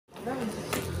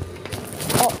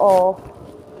Uh-oh.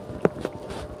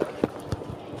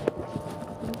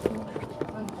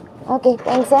 Okay,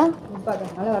 thanks, ah.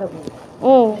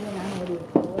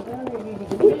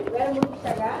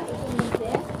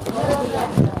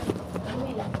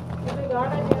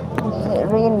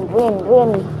 Rain.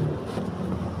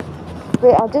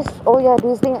 Wait,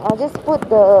 this thing, I'll just put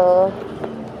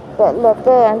that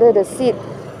letter under the seat.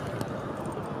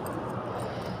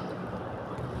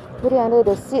 Put it under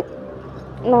the seat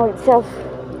now itself.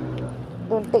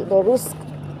 Don't take the risk.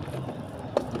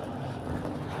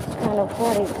 It's kind of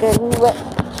hot, it's getting wet.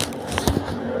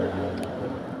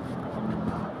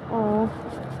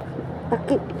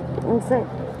 Tuck it inside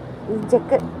his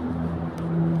jacket.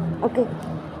 Okay.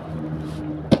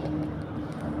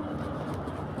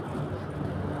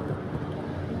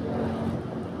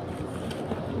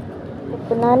 The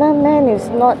banana man is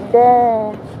not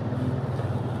there.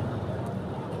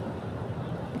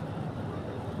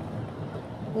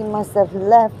 He must have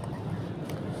left.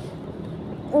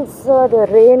 I saw the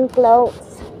rain clouds.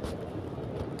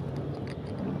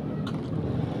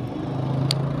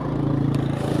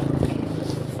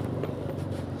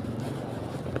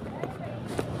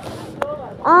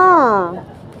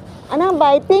 Anna, but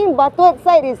I think Batuat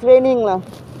side is raining lah.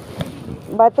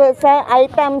 Batuat side,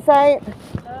 Aitam side.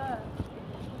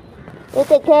 You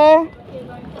take care.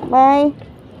 Bye.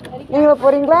 நீங்க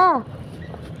போறீங்களா?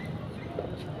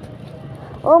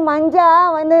 Oh, manja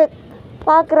வந்து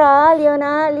பாக்குறா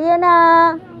Leona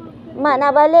mak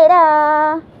nak balik dah.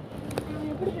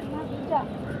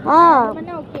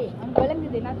 Mana okey. Jalan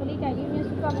je nak tuliskan you punya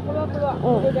suka keluar.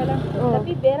 Dia jalan.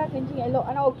 Tapi berak kencing elok.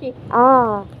 Anak okey.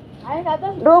 Ayah kata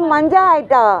Rom manja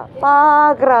aita.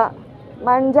 Pagra.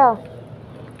 Manja.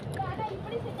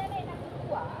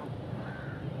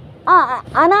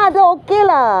 ஆனா அது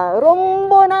ஓகேல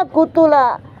ரொம்ப நான் குத்துல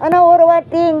ஆனா ஒரு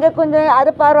வாட்டி இங்க கொஞ்சம்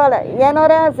அது பரவாயில்ல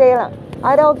என்னோட செய்யலாம்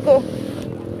அது okay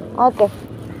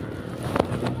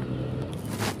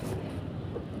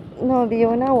No,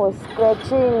 Leona was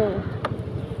scratching.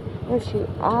 She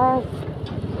asked,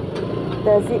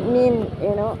 does it mean,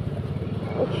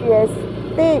 she has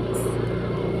ticks?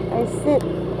 I said,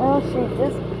 she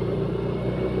just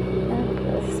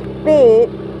spit,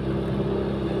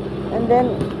 and then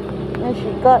she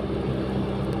got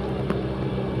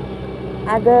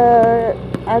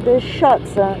other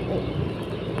shots. She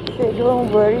said,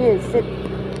 don't worry. I said,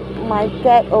 my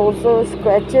cat also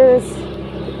scratches.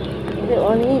 They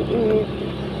only eat,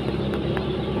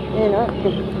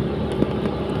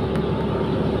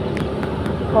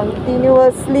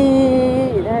 continuously.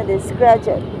 They scratch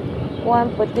at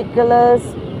one particular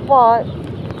spot.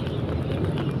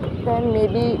 Then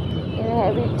maybe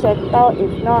have it checked out.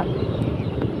 If not,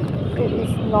 it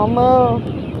is normal.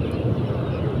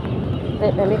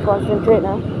 Let me concentrate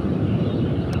now.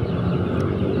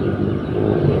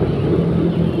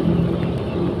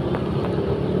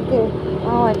 Okay,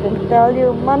 now I can tell you.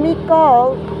 Mommy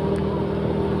called.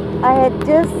 I had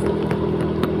just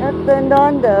turned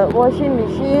on the washing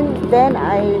machine. Then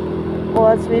I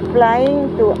was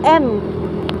replying to M.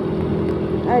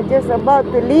 I was just about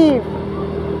to leave.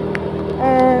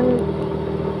 And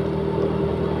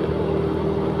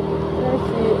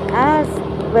she asked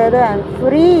whether I'm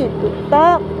free to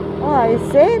talk. I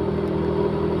said,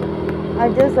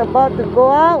 I'm just about to go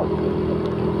out.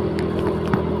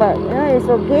 But, it's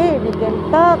okay, we can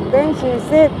talk. Then she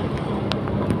said,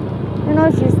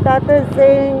 she started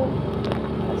saying,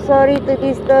 sorry to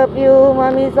disturb you.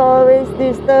 Mommy's always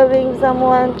disturbing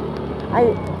someone.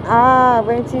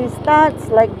 When she starts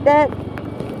like that,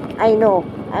 I know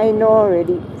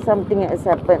already something has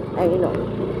happened. I know.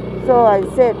 So I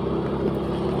said,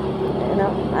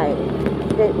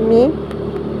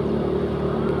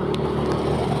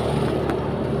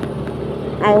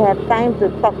 I have time to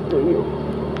talk to you.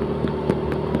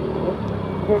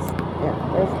 Let's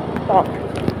talk.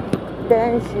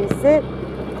 Then she said,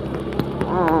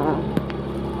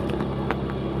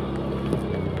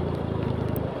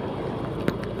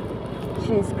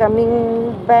 she's coming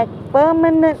back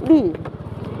permanently.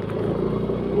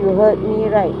 You heard me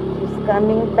right. She's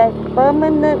coming back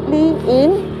permanently in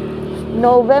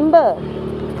November.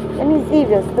 Let me see if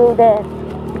you're still there.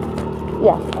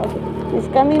 Yeah, okay. She's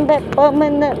coming back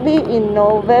permanently in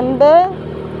November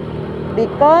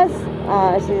because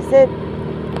she said,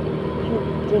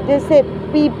 she just said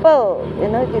people, she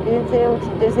didn't say,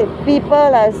 she just said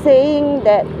people are saying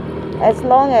that as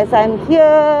long as I'm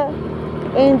here,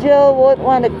 Angel won't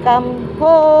want to come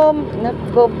home,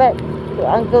 go back to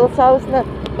Uncle's house. No.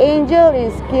 Angel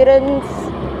is Kiran's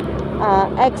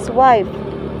ex-wife,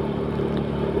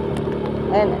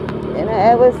 and And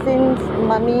ever since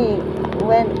Mommy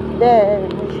went there,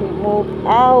 she moved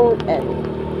out, and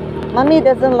Mommy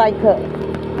doesn't like her.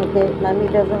 Okay, Mommy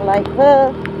doesn't like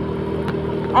her.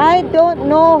 I don't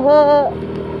know her.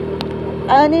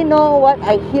 I only know what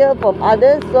I hear from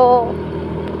others, so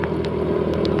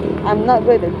I'm not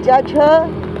going to judge her.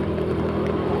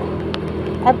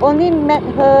 I've only met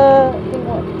her, I think,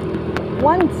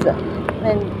 once,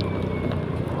 when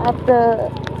after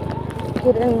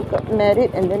Kiran got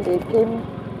married, and then they came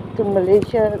to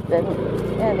Malaysia, then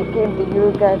they came to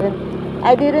Yoga. Then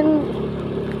I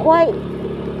didn't quite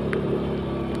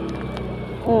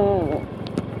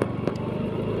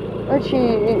but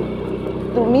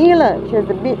to me she was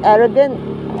a bit arrogant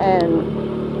and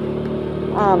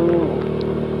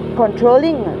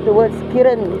controlling towards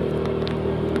Kiran.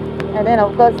 And then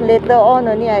of course later on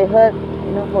only I heard,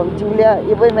 from Julia,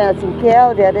 even when I was in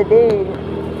KL the other day,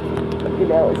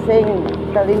 Julia was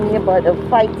telling me about the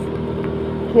fights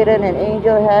Kiran and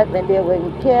Angel had when they were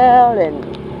in KL, and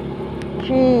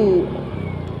she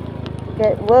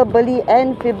get verbally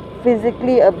and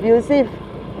physically abusive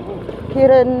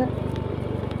Kiran.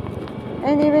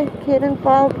 Anyway, Kiran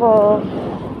filed for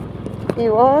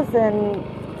divorce,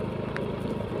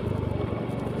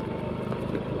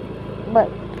 but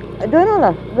I don't know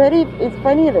lah. It's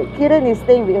funny that Kiran is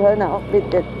staying with her now with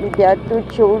their 2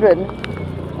 children,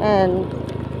 and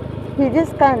he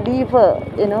just can't leave her,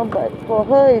 But for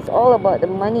her, it's all about the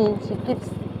money. She keeps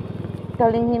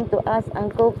telling him to ask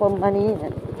uncle for money,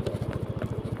 and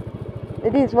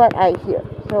this is what I hear.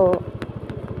 So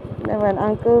then when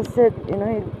uncle said, he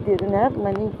didn't have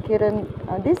money, Kiran,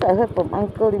 this I heard from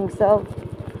uncle himself.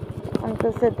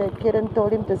 Uncle said that Kiran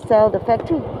told him to sell the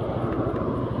factory.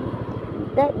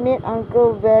 That made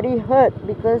uncle very hurt,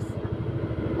 because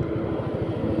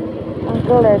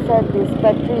uncle has had this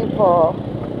factory for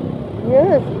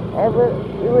years,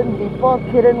 even before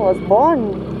Kiran was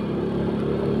born.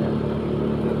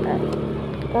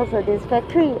 Because of this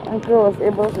factory, uncle was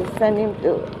able to send him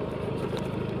to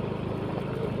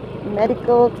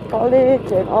medical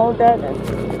college and all that. And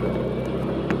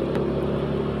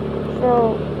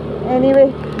so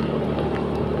anyway,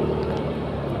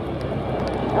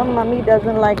 Mommy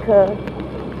doesn't like her.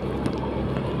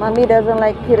 Mommy doesn't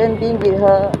like Kiran being with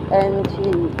her, and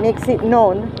she makes it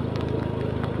known.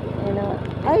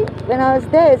 When I was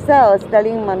there itself, I was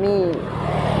telling Mommy,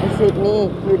 in Sydney,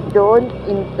 you don't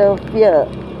interfere.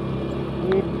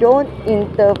 You don't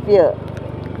interfere.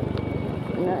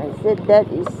 I said that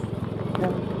is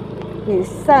his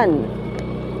son,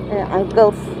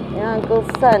 uncle's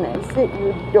son. I said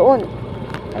you don't.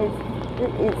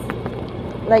 It's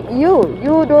like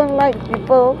you don't like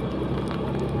people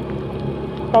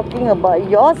talking about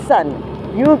your son.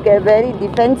 You get very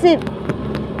defensive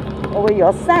over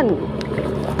your son,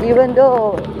 even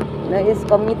though he's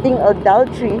committing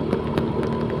adultery,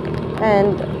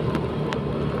 and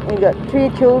you got 3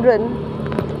 children.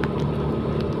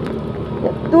 You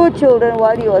have 2 children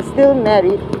while you are still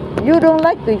married. You don't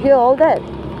like to hear all that.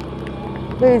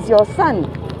 So it's your son.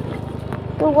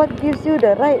 So what gives you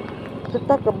the right to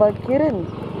talk about Kiran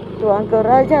to Uncle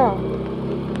Raja?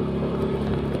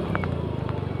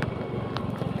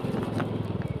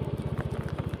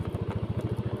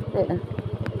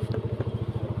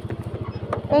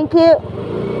 Thank you.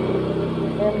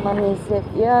 Then Mommy said,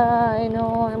 yeah, I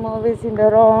know, I'm always in the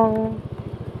wrong.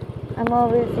 I'm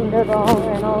always in the wrong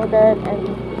and all that. And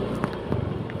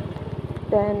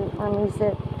then Mommy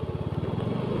said,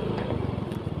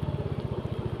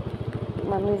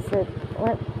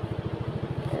 what?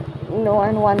 No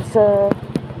one wants her.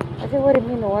 I said, what do you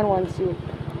mean no one wants you?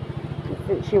 She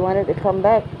said she wanted to come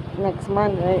back next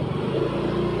month, right?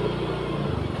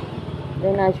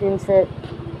 Then Ashwin said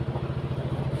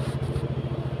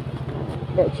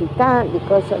that she can't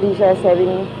because Alisha's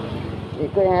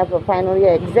she's going to have a final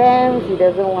year exam. She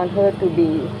doesn't want her to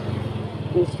be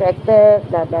distracted,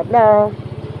 blah, blah, blah.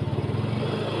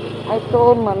 I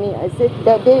told Mommy, I said,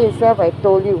 that day itself I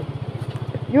told you,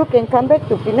 you can come back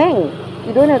to Penang.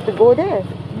 You don't have to go there.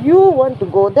 You want to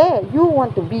go there. You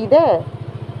want to be there.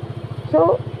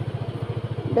 So,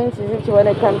 then she said she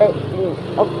wanted to come back in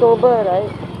October,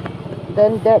 right?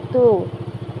 Then that too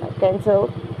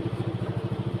cancelled.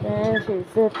 Then she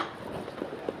said,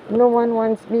 no one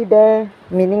wants me there,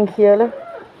 meaning here lah.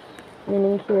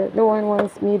 Meaning here. No one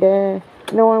wants me there.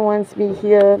 No one wants me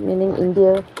here, meaning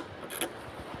India.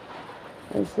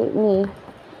 I said, me,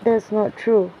 that's not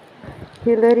true.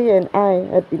 Hillary and I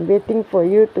have been waiting for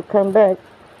you to come back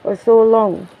for so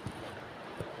long.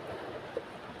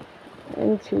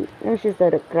 And she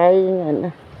started crying,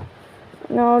 and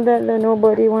Now that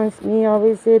nobody wants me, I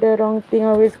always say the wrong thing,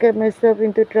 I always get myself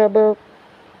into trouble.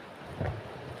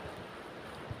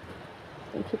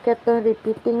 And she kept on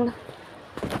repeating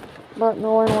about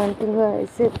no one wanting her. I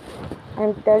said,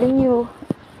 I'm telling you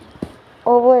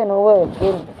over and over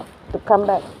again to come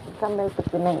back to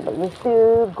Penang, but you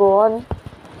still go on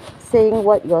saying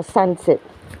what your son said.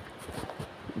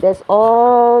 That's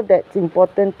all that's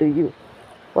important to you,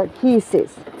 what he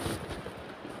says.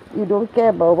 You don't care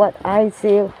about what I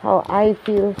say, how I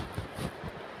feel.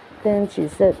 Then she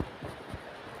said,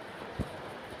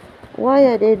 why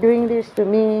are they doing this to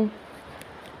me?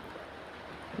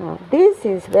 Now, this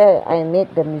is where I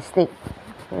made the mistake.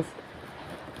 Yes.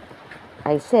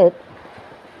 I said,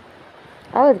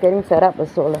 I was getting fed up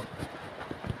also.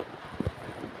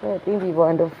 So I think we were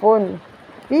on the phone.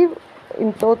 We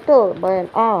in total by an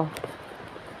hour.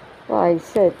 So I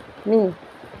said,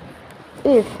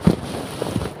 if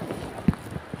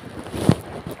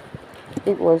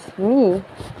it was me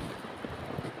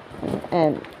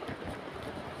and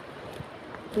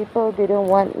people didn't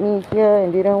want me here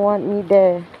and didn't want me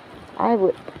there, I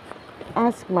would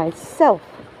ask myself,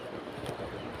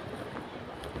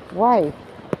 why?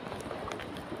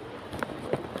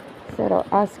 Instead of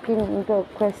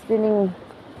questioning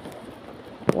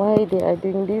why they are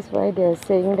doing this, why they are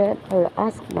saying that, I will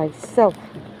ask myself,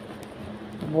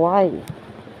 why?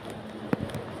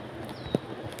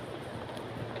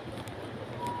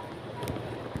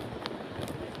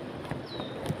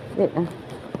 Wait,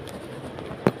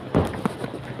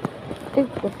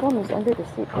 the phone is under the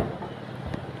seat.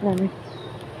 No,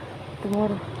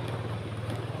 tomorrow.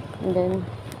 And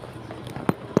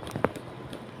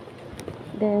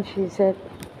then she said,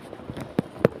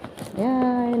 yeah,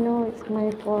 I know it's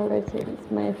my fault. I said,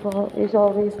 it's my fault. It's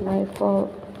always my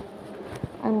fault.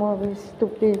 I'm always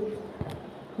stupid.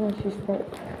 And she said,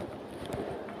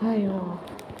 Ayo,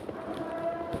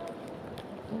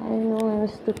 I know I'm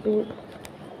stupid.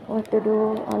 What to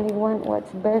do? Only want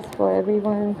what's best for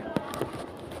everyone.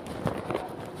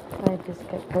 I just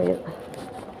kept quiet.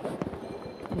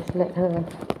 Just let her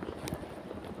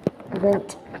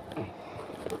vent.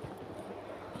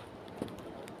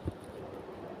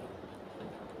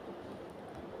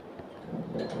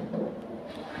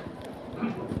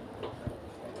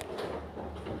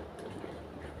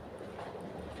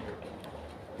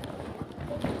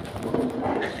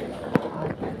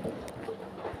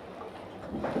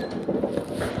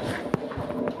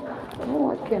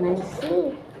 What can I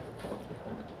say?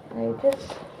 I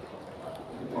just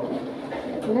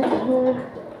let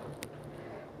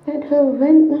her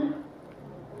vent.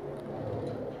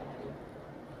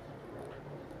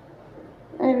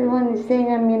 Everyone is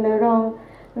saying I'm in the wrong.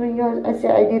 I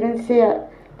said I didn't say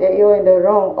that you're in the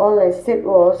wrong. All I said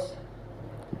was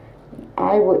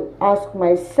I would ask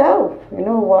myself,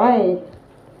 why?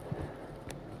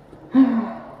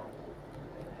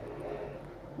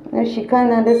 And she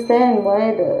can't understand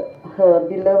why her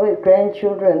beloved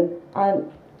grandchildren aren't,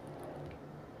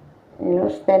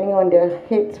 standing on their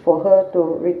heads for her to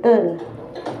return.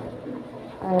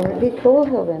 I already told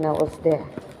her when I was there.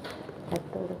 I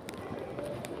told her.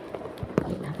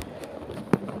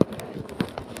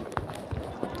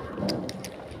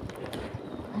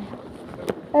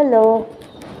 Hello.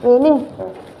 Raining.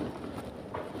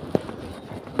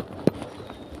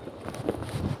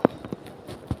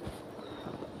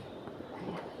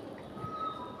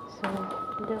 So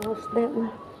that was that.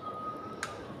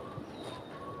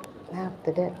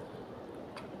 After that,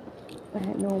 I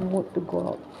had no mood to go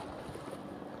out.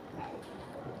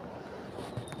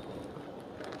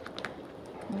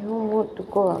 No mood to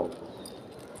go out.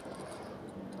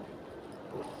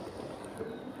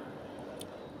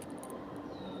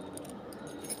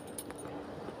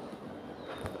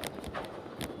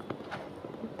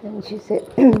 Then she said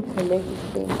her leg is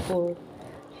painful.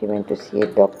 She went to see a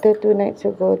doctor 2 nights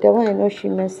ago. That one I know she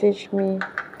messaged me,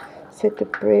 said to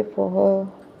pray for her.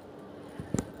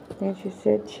 Then she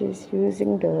said she's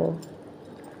using the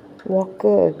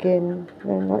walker again,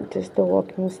 and not just the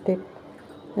walking stick.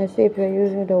 I said, if you're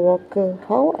using the walker,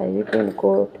 how are you going to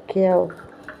go to KL?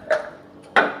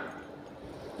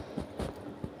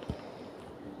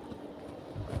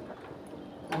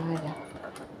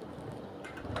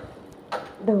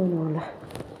 Don't know lah.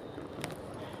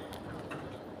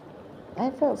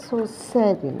 I felt so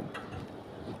sad,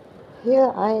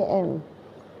 Here I am,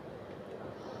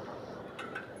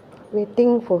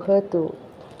 waiting for her to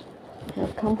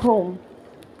come home.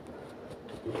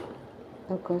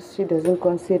 Of course, she doesn't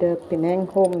consider Penang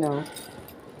home now.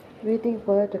 Waiting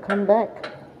for her to come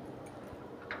back.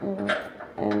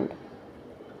 And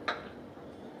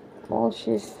all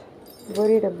she's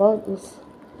worried about is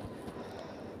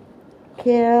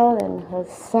Kale and her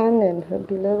son and her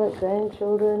beloved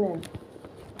grandchildren. And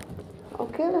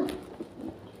okay lah.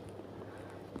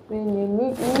 When you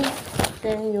need me,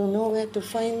 then you know where to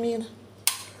find me lah.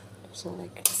 That's all I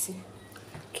can say.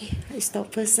 Okay, I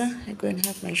stop first. I go and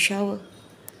have my shower,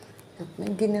 have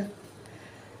my dinner.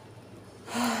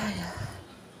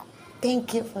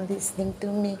 Thank you for listening to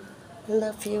me.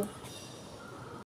 Love you.